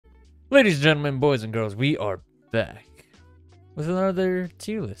Ladies and gentlemen, boys and girls, we are back with another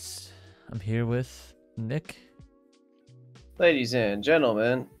tier list. I'm here with Nick, Ladies and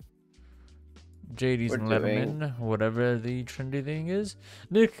gentlemen, JD's we're and doing- Letterman, whatever the trendy thing is.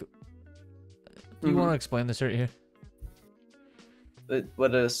 Nick, do you want to explain this right here?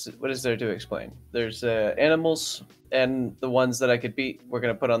 what is there to explain? There's animals, and the ones that I could beat, we're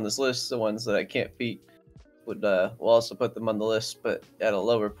gonna put on this list. The ones that I can't beat, we'll also put them on the list, but at a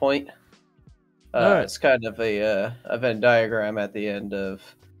lower point. Alright. It's kind of a Venn diagram at the end of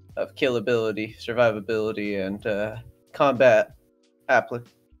killability, survivability, and combat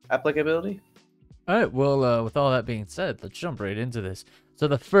applicability. Alright, well, with all that being said, let's jump right into this. So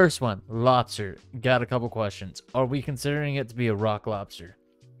the first one, lobster. Got a couple questions. Are we considering it to be a rock lobster?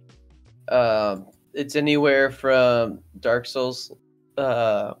 It's anywhere from Dark Souls,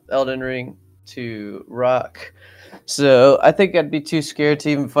 Elden Ring to Rock. So I think I'd be too scared to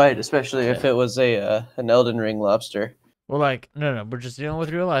even fight, especially if it was an Elden Ring lobster. Well, like, no, we're just dealing with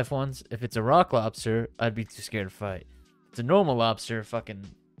real life ones. If it's a rock lobster, I'd be too scared to fight. If it's a normal lobster, fucking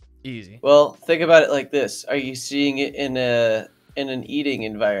easy. Well, think about it like this: Are you seeing it in an eating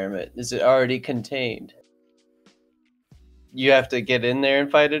environment? Is it already contained? You have to get in there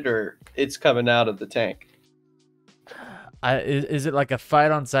and fight it, or it's coming out of the tank. Is it like a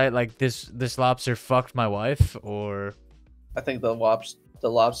fight on site, like this lobster fucked my wife, or I think the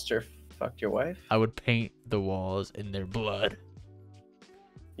lobster fucked your wife. I would paint the walls in their blood.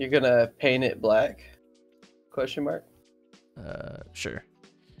 You're gonna paint it black? Question mark. Sure.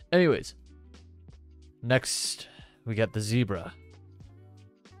 Anyways, next we got the zebra.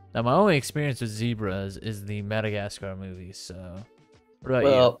 Now, my only experience with zebras is the Madagascar movies, so what about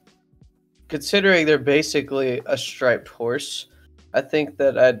Well, considering they're basically a striped horse, I think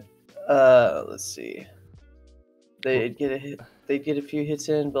that I'd let's see. They'd get a hit. They'd get a few hits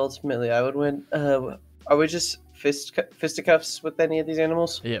in, but ultimately I would win. Are we just fisticuffs with any of these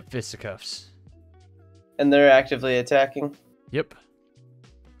animals? you? Yeah, fisticuffs. And they're actively attacking? Yep.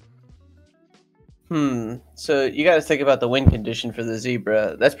 So you got to think about the wind condition for the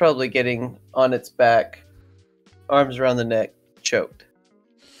zebra. That's probably getting on its back, arms around the neck, choked.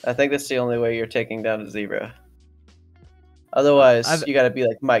 I think that's the only way you're taking down a zebra. Otherwise, you got to be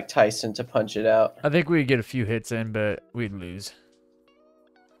like Mike Tyson to punch it out. I think we'd get a few hits in, but we'd lose.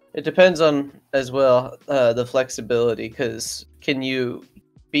 It depends on, as well, the flexibility, because can you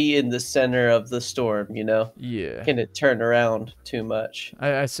be in the center of the storm, you know? Yeah. Can it turn around too much?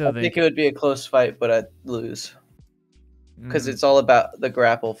 I still think it would be a close fight, but I'd lose. Because Mm, it's all about the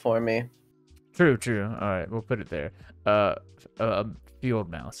grapple for me. True. All right, we'll put it there. Field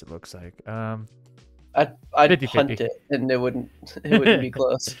mouse, it looks like. I'd 50-50. punt it, and it wouldn't be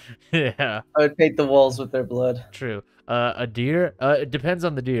close. Yeah, I would paint the walls with their blood. true. A deer. It depends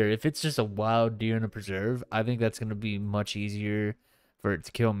on the deer. If it's just a wild deer in a preserve, I think that's gonna be much easier for it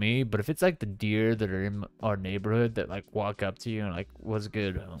to kill me. But if it's like the deer that are in our neighborhood that like walk up to you and like, "What's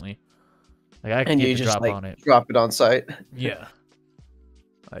good, homie?" Like I can And get you the just drop like on it. drop it on sight. Yeah.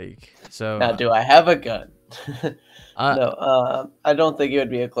 Like so. Now, do I have a gun? I- No, I don't think it would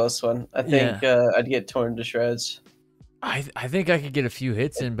be a close one. I think I'd get torn to shreds. I think I could get a few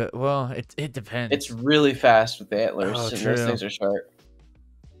hits in, but well, it depends. It's really fast with the antlers, Oh, and true. those things are sharp.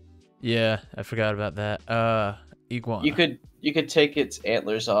 Yeah, I forgot about that. Iguana. You could take its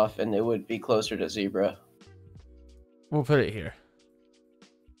antlers off, and it would be closer to zebra. We'll put it here.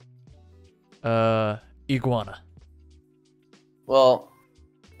 Iguana. Well,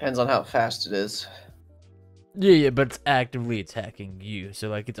 depends on how fast it is. Yeah, but it's actively attacking you, so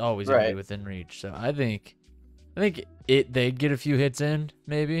like it's always gonna be Right. within reach. So I think they'd get a few hits in,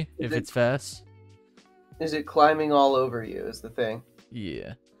 maybe, if it- it's fast. Is it climbing all over you? Is the thing.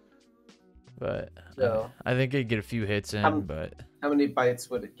 Yeah. But So- I think it'd get a few hits in, I'm- but How many bites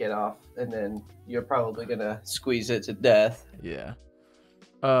would it get off? And then you're probably gonna squeeze it to death. yeah.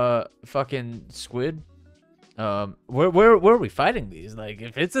 Fucking squid. Where are we fighting these? Like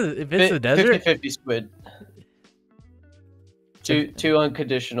if it's the desert, 50-50 squid. Two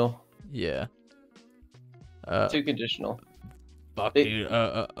unconditional. yeah. Two conditional. Fuck, Big- dude.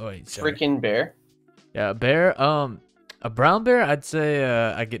 Oh wait, sorry. Freaking bear. Yeah, bear. A brown bear. I'd say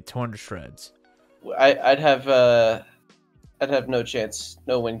I get torn to shreds. I'd have no chance,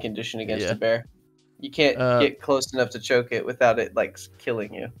 no win condition against Yeah. a bear. You can't get close enough to choke it without it like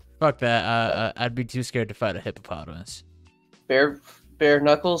killing you. Fuck that. I'd be too scared to fight a hippopotamus. Bare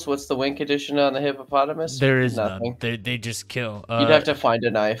knuckles. What's the win condition on the hippopotamus? There is nothing. none. They just kill. You'd have to find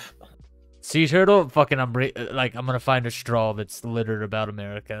a knife. Sea turtle. Fucking, I'm gonna find a straw that's littered about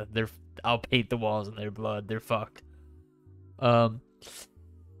America. I'll paint the walls in their blood. They're fucked.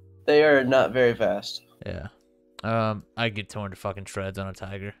 They are not very fast. Yeah. I get torn to fucking shreds on a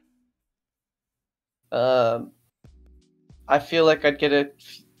tiger. I feel like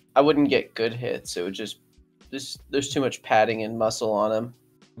I wouldn't get good hits. It would just there's too much padding and muscle on him.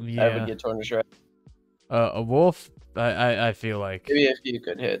 I would Yeah. get torn to shreds. A wolf, I feel like. Maybe a few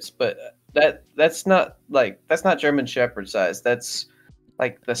good hits, but that's not German Shepherd size. That's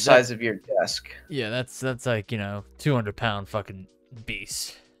like the size of your desk. Yeah, that's like, you know, 200-pound fucking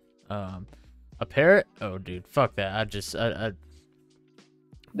beast. A parrot? Oh, dude, fuck that. I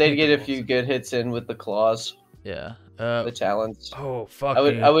They'd get a few good hits in with the claws, yeah. the talons. Oh fuck.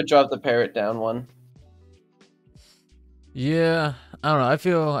 I would drop the parrot down one. Yeah, I don't know.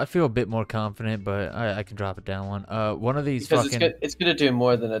 I feel a bit more confident, but I can drop it down one. One of these Because fucking it's gonna do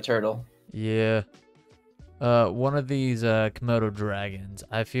more than a turtle. yeah. One of these Komodo dragons.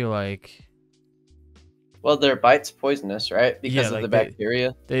 I feel like Well, their bite's poisonous, right? Yeah, Because of like the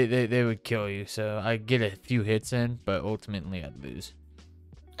bacteria. they would kill you. So I get a few hits in, but ultimately I'd lose.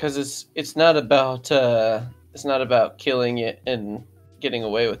 Because it's not about killing it and getting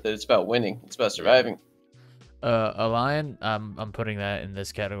away with it. It's about winning. It's about surviving. A lion. I'm putting that in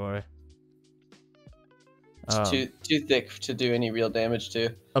this category. It's too thick to do any real damage to.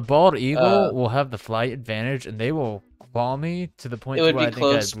 A bald eagle will have the flight advantage, and they will claw me to the point It would where be I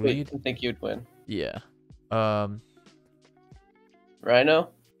close, think but I'd bleed. I think you'd win. Yeah. Rhino,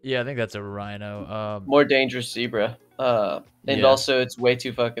 Yeah, I think that's a rhino. more dangerous zebra. And Yeah. also it's way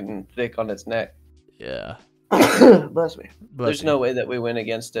too fucking thick on its neck. Yeah. Bless me. Bless There's you. no way that we win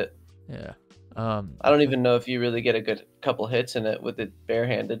against it. Yeah. I don't even know if you really get a good couple hits in it with it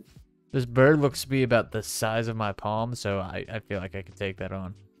barehanded. This bird looks to be about the size of my palm, so I feel like I could take that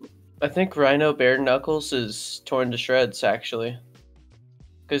on. I think Rhino bare knuckles is torn to shreds actually,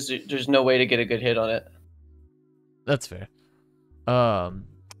 because there's no way to get a good hit on it. That's fair.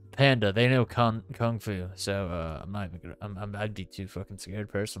 Panda, they know kung fu, so I'm not even gonna. I'd be too fucking scared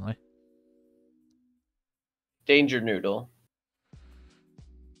personally. Danger noodle.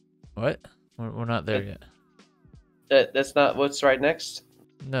 What? We're not there yet. That's not what's right next.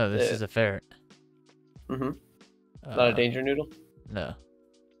 No, this is a ferret. Mm-hmm. Not a danger noodle No,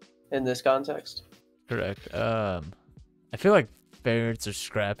 in this context. correct. I feel like ferrets are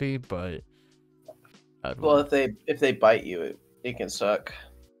scrappy, but Well, if they bite you, it can suck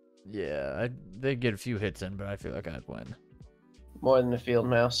yeah, they get a few hits in, but I feel like I'd win. more than a field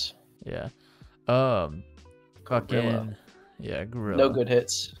mouse. Yeah. Gorilla. Fucking yeah, gorilla. No good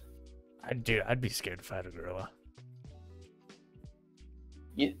hits. I'd be scared to fight a gorilla.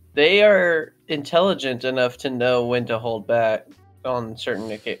 They are intelligent enough to know when to hold back on certain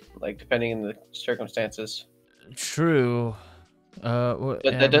like depending on the circumstances. True. But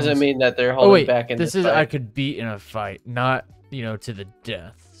that doesn't mean that they're holding back in this this is fight. I could beat in a fight, not to the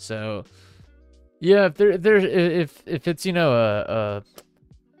death. So yeah, if it's a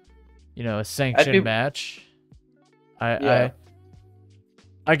sanctioned match, I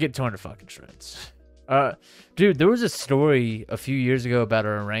get torn to fucking shreds. Dude, there was a story a few years ago about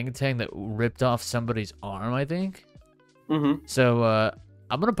an orangutan that ripped off somebody's arm, I think. Mm-hmm. So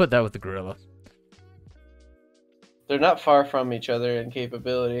I'm gonna put that with the gorilla. They're not far from each other in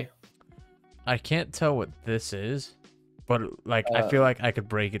capability. I can't tell what this is, but like I feel like I could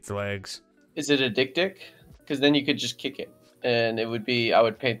break its legs. Is it a dick? Because then you could just kick it, and it would be. I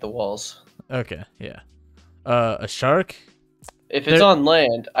would paint the walls. Okay, yeah. A shark? If it's on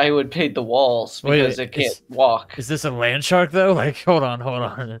land, I would paint the walls because it can't walk. Is this a land shark though? Like, hold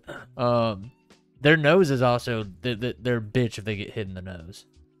on. Their nose is also they're a bitch if they get hit in the nose.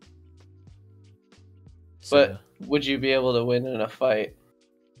 So, But would you be able to win in a fight,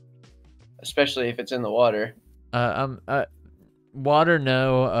 especially if it's in the water? Water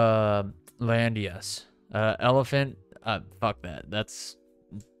no. Land yes. Elephant. Fuck that.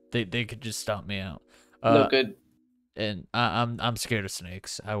 They could just stomp me out. No good. And I'm scared of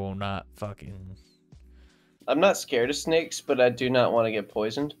snakes. I will not fucking. I'm not scared of snakes, but I do not want to get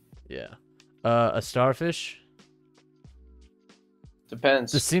poisoned. Yeah. A starfish.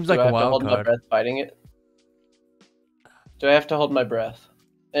 Depends. This seems Do like I a have to wild hold my card. breath fighting it? Do I have to hold my breath?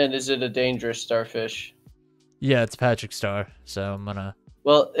 And is it a dangerous starfish? Yeah, it's Patrick Star. So I'm gonna.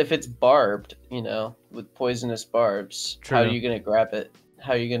 Well, if it's barbed, with poisonous barbs, how are True. you gonna grab it?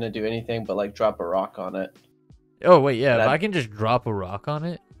 How are you gonna do anything but like drop a rock on it? Oh wait, yeah. If That- I can just drop a rock on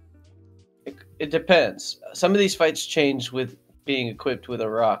it. It depends. Some of these fights change with being equipped with a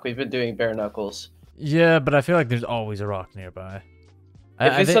rock. We've been doing bare knuckles. Yeah, but I feel like there's always a rock nearby.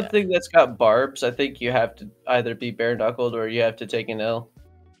 If it's something that's got barbs, I think you have to either be bare knuckled or you have to take an L.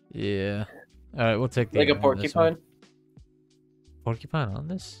 Yeah. All right, we'll take the Like a L on this one. porcupine. Porcupine on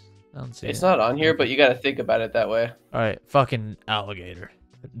this? I don't see It's it. not on here, Okay. but you got to think about it that way. All right, fucking alligator.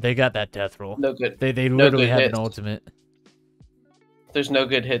 They got that death roll. No good. They No literally good have hits. an ultimate. There's no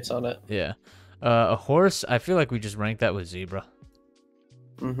good hits on it. Yeah. A horse. I feel like we just ranked that with zebra.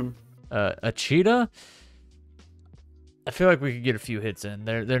 Mm-hmm. A cheetah. I feel like we could get a few hits in.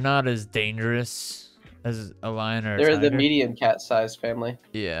 They're not as dangerous as a lion or a They're the tiger. medium cat size family.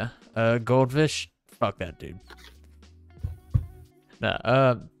 Yeah. Goldfish. Fuck that dude.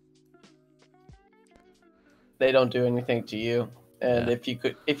 Nah. They don't do anything to you, and Yeah.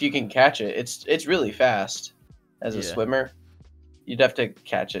 if you can catch it, it's really fast. As a Yeah. swimmer, you'd have to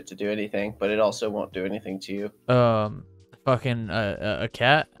catch it to do anything, but it also won't do anything to you. Fucking a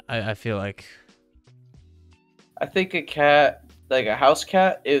cat. I feel like. I think a cat, like a house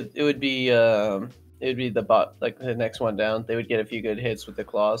cat, it would be the next one down. They would get a few good hits with the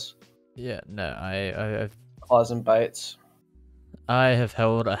claws, Yeah. No. claws and bites. I have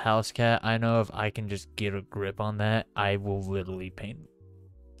held a house cat. I know if I can just get a grip on that, I will literally paint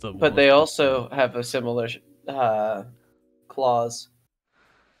the. But they most also have a similar claws.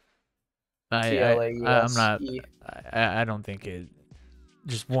 I'm not. CLAUSE. I don't think it.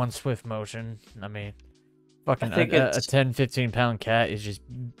 Just one swift motion. I mean, fucking I think a it's 10, 15-pound cat is just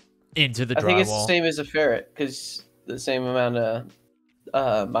into the I think it's the drywall. same as a ferret because the same amount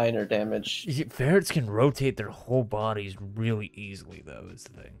of minor damage. Ferrets can rotate their whole bodies really easily, though. Is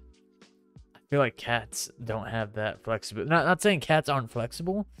the thing. I feel like cats don't have that flexibility. Not saying cats aren't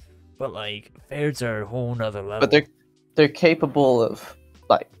flexible, but like ferrets are a whole nother level. But they're capable of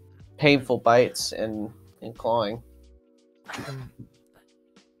like painful bites and clawing. I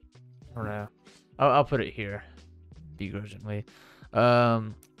don't know. I'll put it here, begrudgingly. I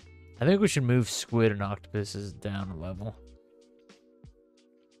think we should move squid and octopuses down a level,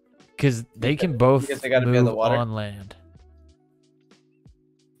 because they can both Because they gotta move be on the water? on land,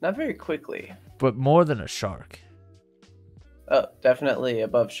 Not very quickly. but more than a shark. Oh, definitely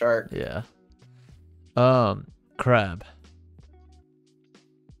above shark. Yeah. Crab.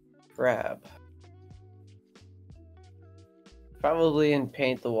 Crab. Probably in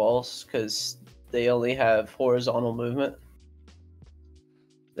paint the walls because they only have horizontal movement.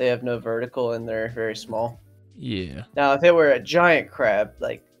 They have no vertical and they're very small. Yeah. Now, if it were a giant crab,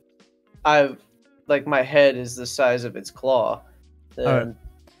 like my head is the size of its claw, then Alright.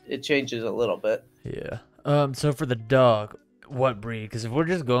 it changes a little bit. Yeah. So for the dog, what breed? Because if we're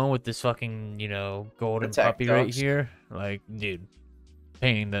just going with this fucking, golden Attack puppy right dogs. here, like, dude,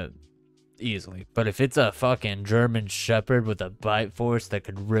 painting that easily. But if it's a fucking German Shepherd with a bite force that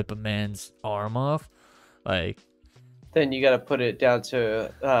could rip a man's arm off, like, Then you got to put it down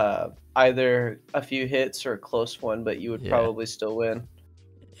to either a few hits or a close one, but you would Yeah. probably still win.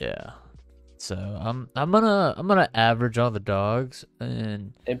 yeah. So I'm gonna average all the dogs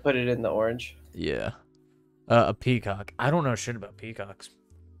and And put it in the orange. yeah. A peacock. I don't know shit about peacocks.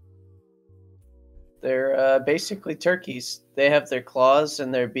 They're basically turkeys. They have their claws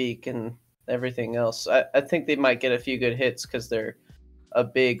and their beak and everything else. I think they might get a few good hits because they're a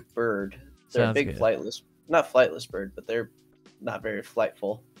big bird. They're Sounds a big good. flightless, not flightless bird, but they're not very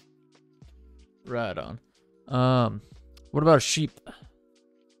flightful. Right on. What about a sheep?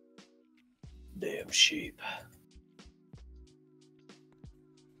 Damn sheep.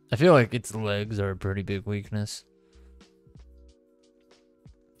 I feel like its legs are a pretty big weakness.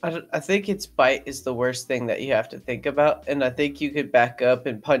 I think its bite is the worst thing that you have to think about, and I think you could back up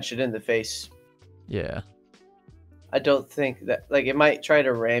and punch it in the face. Yeah. I don't think that it might try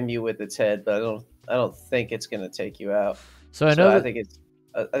to ram you with its head, but I don't think it's gonna take you out. So I know I that,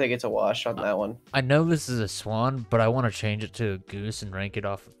 think it's a wash on that one. I know this is a swan, but I want to change it to a goose and rank it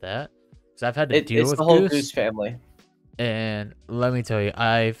off of that. Because I've had to deal It's with the whole goose, goose family. and let me tell you,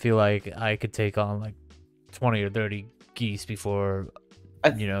 I feel like I could take on like 20 or 30 geese before, I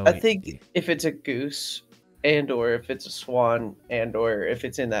think if it's a goose and or if it's a swan and or if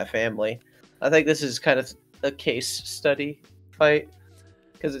it's in that family, I think this is kind of a case study fight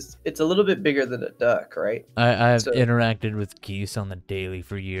because it's a little bit bigger than a duck, right? I've So- interacted with geese on the daily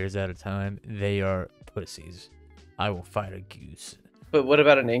for years at a time. They are pussies. I will fight a goose. But what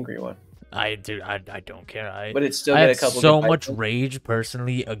about an angry one? I don't care. But it's still I got had a couple. so good much bites in. rage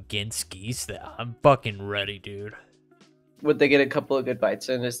personally against geese that I'm fucking ready, dude. Would they get a couple of good bites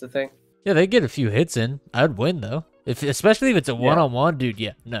in? Is the thing. Yeah, they get a few hits in. I'd win though. Especially if it's a one-on-one, dude.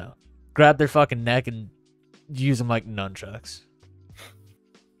 Yeah, no. Grab their fucking neck and use them like nunchucks.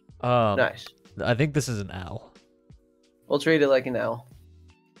 Nice. I think this is an owl. We'll treat it like an owl.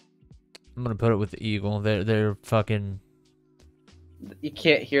 I'm gonna put it with the eagle. They're fucking You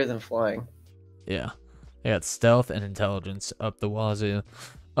can't hear them flying. yeah. They got stealth and intelligence up the wazoo.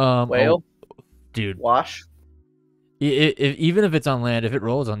 Whale, dude, wash. even if it's on land, if it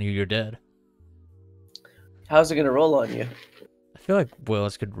rolls on you, you're dead. How's it gonna roll on you? I feel like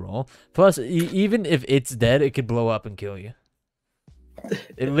whales could roll. Plus, even if it's dead, it could blow up and kill you.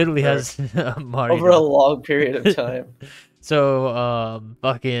 It literally has a Mario. Over a long period of time. So,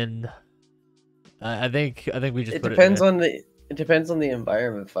 fucking. I think we just. It put depends it on the. It depends on the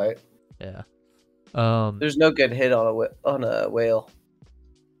environment fight. there. Yeah. There's no good hit on a whale.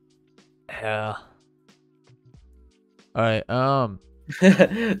 Yeah. All right.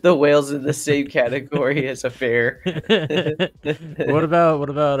 The whale's in the same category as a bear. What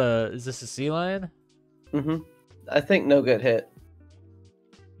about is this a sea lion? I think no good hit.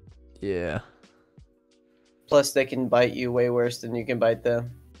 Yeah. Plus, they can bite you way worse than you can bite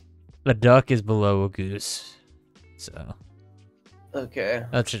them. A duck is below a goose. So Okay.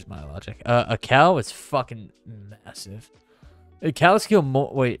 that's just my logic. A cow is fucking massive. Cows kill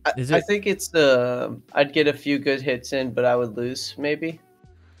more. Wait, is it? I think it's I'd get a few good hits in, but I would lose maybe.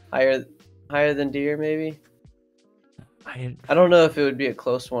 Higher than deer maybe. I don't know if it would be a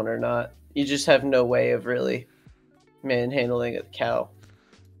close one or not. You just have no way of really manhandling a cow.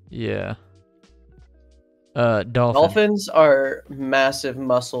 Yeah. Dolphins are massive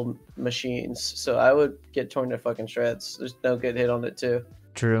muscle machines, so I would get torn to fucking shreds. There's no good hit on it too.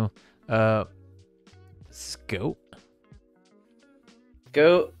 True. Goat.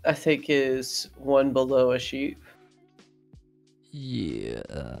 Goat, I think, is one below a sheep. Yeah.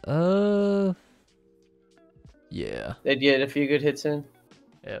 Yeah. They'd get a few good hits in.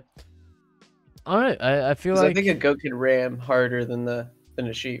 Yeah. All right. I feel 'Cause like I think a goat could ram harder than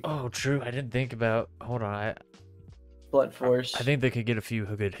a sheep. Oh, true. I didn't think about. Hold on. Blunt force. I think they could get a few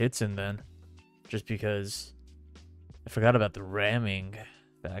good hits in then, just because I forgot about the ramming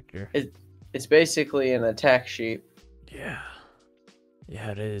factor. It's basically an attack sheep. Yeah.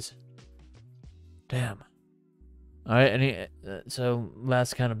 Yeah, it is. Damn. All right. So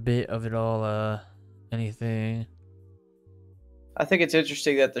last kind of bit of it all. Anything? I think it's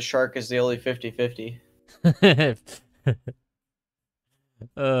interesting that the shark is the only 50-50.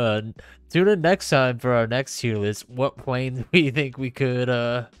 Tune in next time for our next tier list. What plane we think we could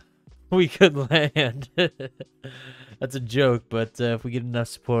land. That's a joke, but if we get enough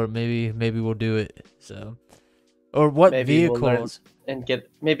support, maybe we'll do it. So, or what Maybe vehicles?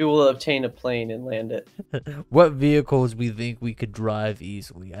 Maybe we'll obtain a plane and land it. What vehicles we think we could drive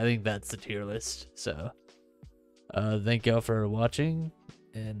easily? I think that's the tier list. So, thank y'all for watching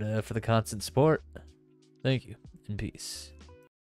and for the constant support. Thank you and peace.